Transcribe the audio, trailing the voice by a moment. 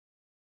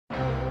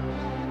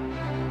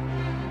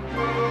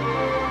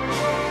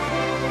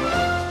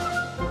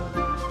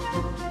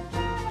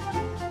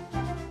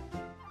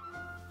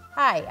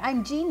Hi,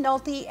 I'm Jean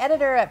Nolte,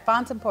 editor at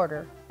Fonts &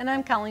 Porter. And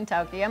I'm Colleen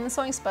Tauke. I'm the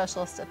sewing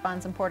specialist at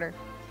Fonts & Porter.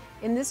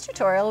 In this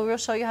tutorial, we will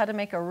show you how to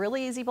make a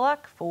really easy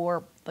block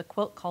for the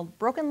quilt called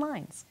Broken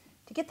Lines.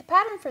 To get the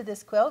pattern for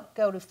this quilt,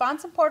 go to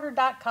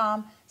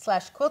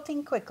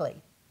fontsandporter.com/quiltingquickly.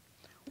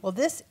 Well,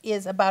 this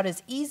is about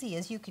as easy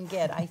as you can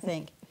get, I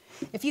think.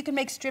 If you can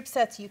make strip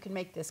sets, you can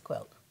make this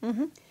quilt.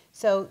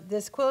 So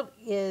this quilt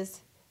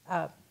is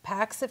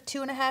packs of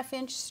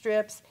 2.5-inch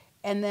strips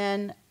and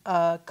then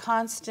a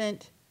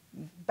constant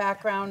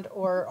background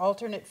or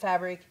alternate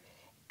fabric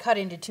cut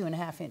into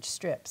 2.5-inch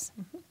strips.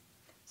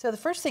 So the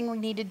first thing we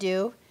need to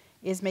do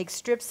is make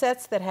strip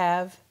sets that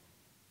have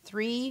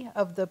 3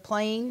 of the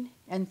plain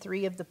and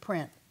 3 of the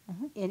print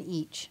in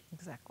each.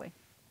 Exactly.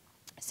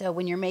 So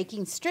when you're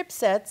making strip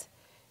sets,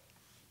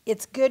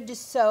 it's good to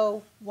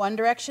sew one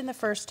direction the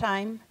first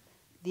time,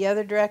 the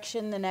other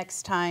direction the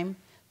next time.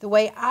 The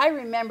way I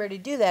remember to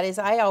do that is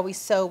I always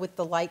sew with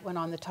the light one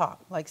on the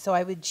top. Like, so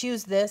I would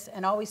choose this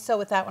and always sew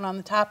with that one on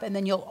the top, and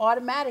then you'll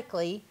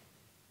automatically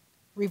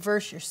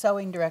reverse your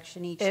sewing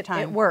direction each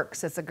time. It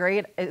works. It's a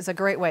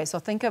great way. So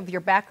think of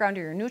your background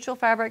or your neutral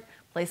fabric,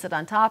 place it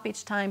on top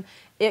each time.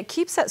 It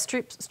keeps that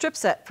strip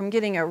set from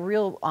getting a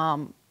real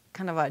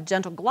kind of a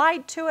gentle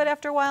glide to it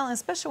after a while, and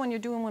especially when you're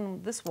doing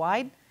one this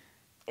wide,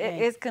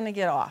 it's going to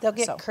get off. They'll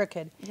get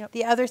crooked.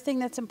 The other thing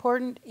that's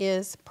important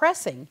is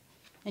pressing.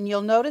 And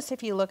you'll notice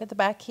if you look at the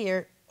back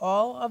here,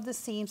 all of the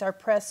seams are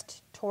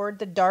pressed toward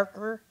the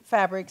darker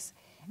fabrics,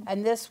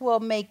 and this will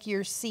make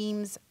your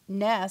seams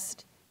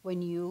nest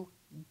when you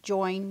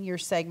join your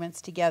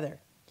segments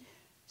together.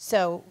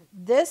 So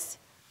this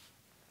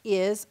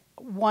is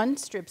one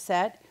strip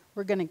set.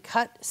 We're going to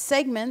cut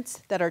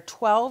segments that are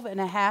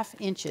 12.5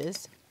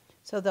 inches.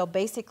 So they'll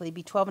basically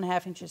be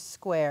 12.5 inches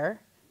square.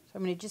 So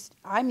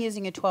I'm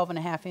using a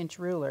 12.5-inch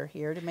ruler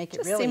here to make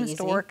it really easy. Seems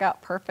to work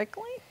out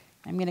perfectly.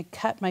 I'm going to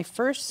cut my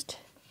first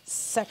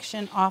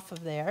section off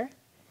of there,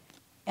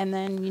 and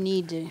then you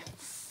need to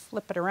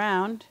flip it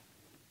around.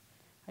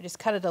 I just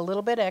cut it a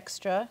little bit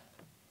extra.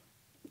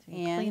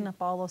 And clean up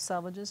all those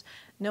selvages.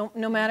 No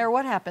matter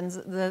what happens,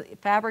 the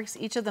fabrics,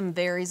 each of them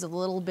varies a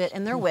little bit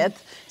in their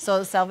width, so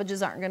the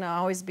selvages aren't going to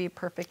always be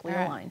perfectly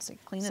aligned. So you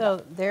clean it up.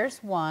 So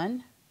there's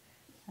one,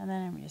 and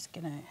then I'm just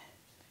going to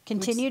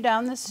continue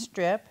down the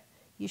strip.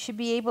 You should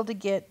be able to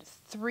get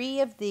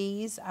 3 of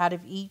these out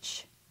of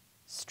each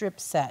strip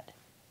set.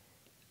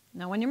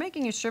 Now when you're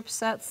making your strip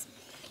sets,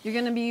 you're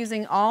going to be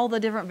using all the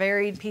different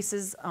varied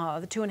pieces,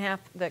 the 2.5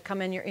 that come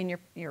in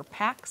your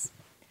packs.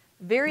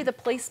 Vary the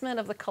placement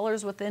of the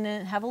colors within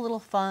it. Have a little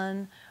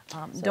fun.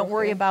 Don't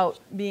worry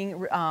about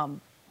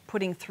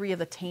putting 3 of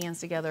the tans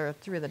together, or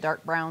 3 of the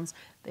dark browns.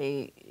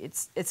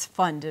 It's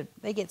fun to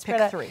pick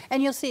 3.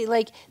 And you'll see,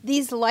 like,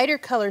 these lighter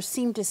colors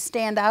seem to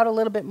stand out a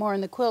little bit more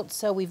in the quilt,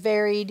 so we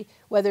varied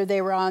whether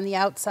they were on the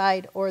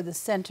outside or the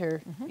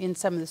center in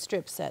some of the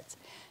strip sets.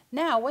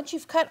 Now, once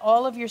you've cut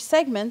all of your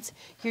segments,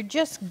 you're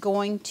just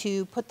going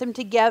to put them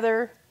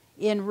together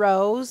in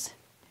rows.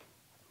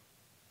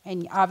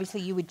 And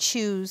obviously you would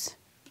choose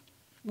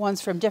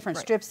ones from different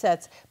strip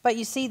sets. But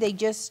you see, they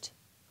just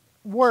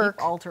work.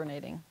 Keep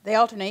alternating. They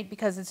alternate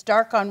because it's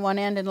dark on one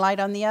end and light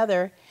on the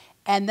other.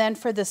 And then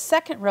for the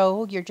second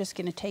row, you're just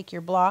going to take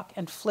your block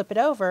and flip it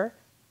over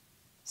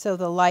so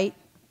the light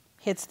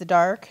hits the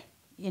dark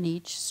in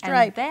each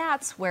stripe. And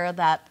that's where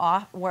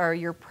where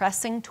you're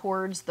pressing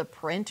towards the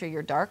print or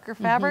your darker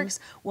fabrics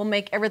will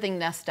make everything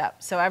nest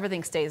up. So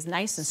everything stays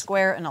nice and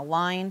square and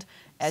aligned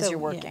as you're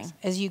working. Yes.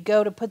 As you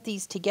go to put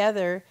these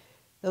together,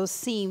 those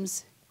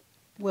seams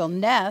will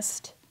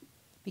nest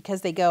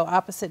because they go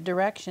opposite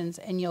directions,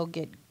 and you'll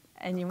get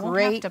you won't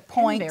have to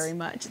pin very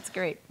much. It's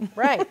great.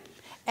 Right.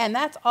 And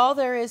that's all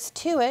there is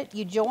to it.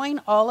 You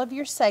join all of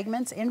your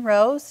segments in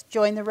rows,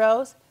 join the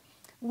rows.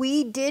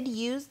 We did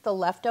use the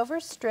leftover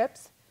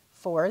strips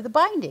for the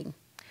binding.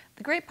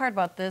 The great part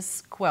about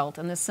this quilt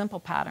and this simple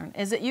pattern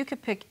is that you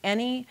could pick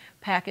any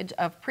package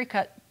of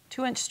pre-cut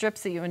 2-inch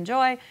strips that you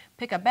enjoy,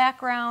 pick a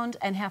background,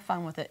 and have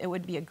fun with it. It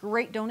would be a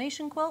great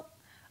donation quilt,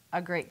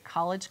 a great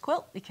college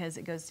quilt, because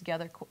it goes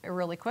together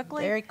really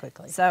quickly. Very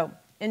quickly. So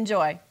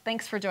enjoy.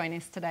 Thanks for joining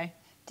us today.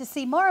 To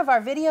see more of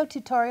our video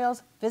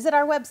tutorials, visit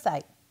our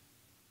website.